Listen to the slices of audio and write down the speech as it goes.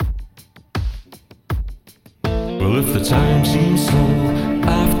If the time seems slow,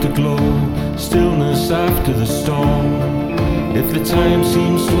 afterglow, stillness after the storm. If the time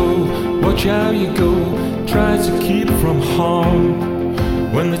seems slow, watch how you go, try to keep from harm.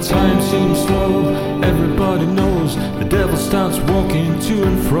 When the time seems slow, everybody knows the devil starts walking to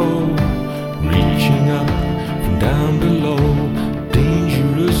and fro, reaching up from down below,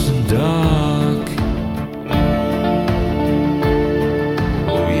 dangerous and dark.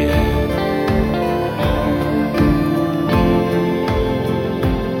 Oh yeah.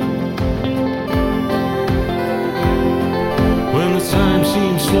 When the time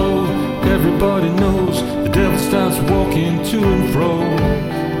seems slow, everybody knows the devil starts walking to and fro,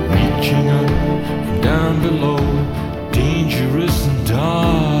 reaching up from down below, dangerous and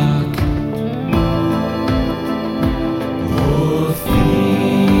dark. More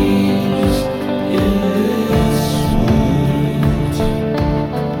thieves in this world,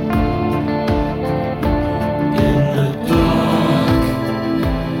 in the dark,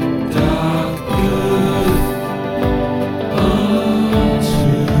 dark earth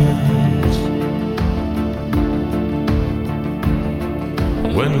unturned.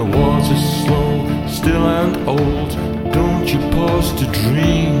 When the water's slow, still and old, don't you pause to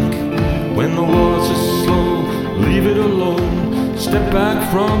drink. When the water's slow, leave it alone, step back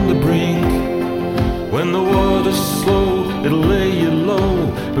from the brink. When the water's slow, it'll lay you low,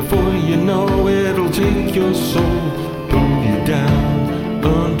 before you know it'll take your soul, pull you down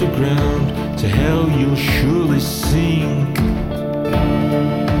underground, to hell you'll surely sink.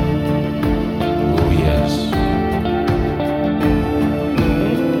 Oh yes.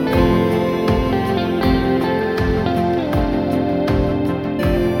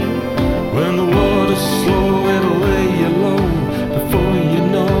 When the water's slow, it'll lay you low, before you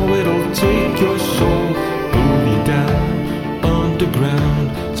know it'll take your soul, pull you down underground,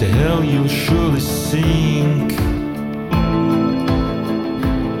 to hell you'll surely sink.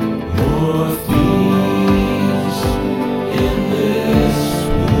 More thieves in this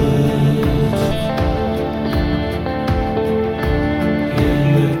world, in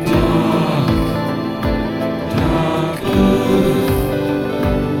the dark, dark earth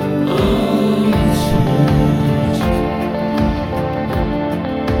unturned.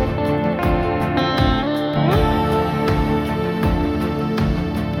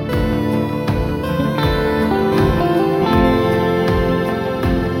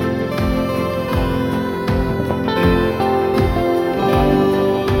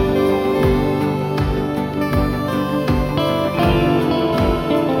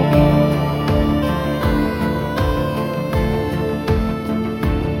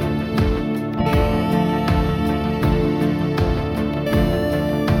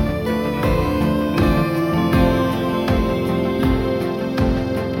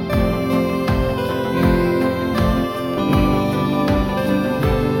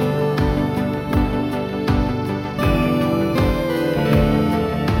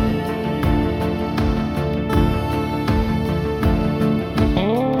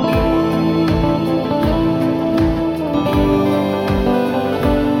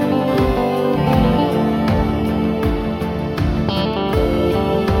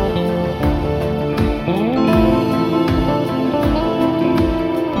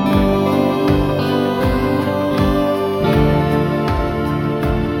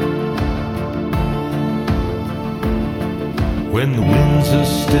 When the winds are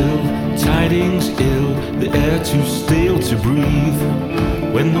still, tidings ill, the air too stale to breathe.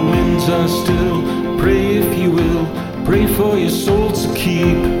 When the winds are still, pray if you will, pray for your soul to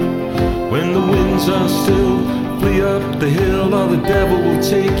keep. When the winds are still, flee up the hill, or the devil will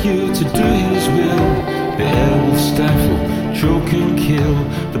take you to do his will. The air will stifle, choke and kill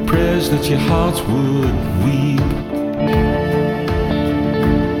the prayers that your heart would weep.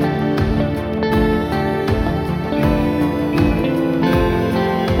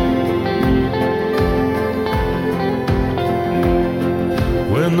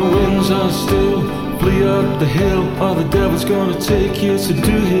 When the winds are still, flee up the hill, or the devil's gonna take you to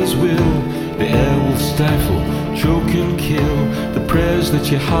do his will. The air will stifle, choke and kill the prayers that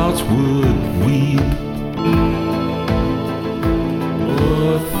your heart would weep.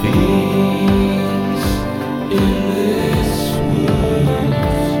 Oh,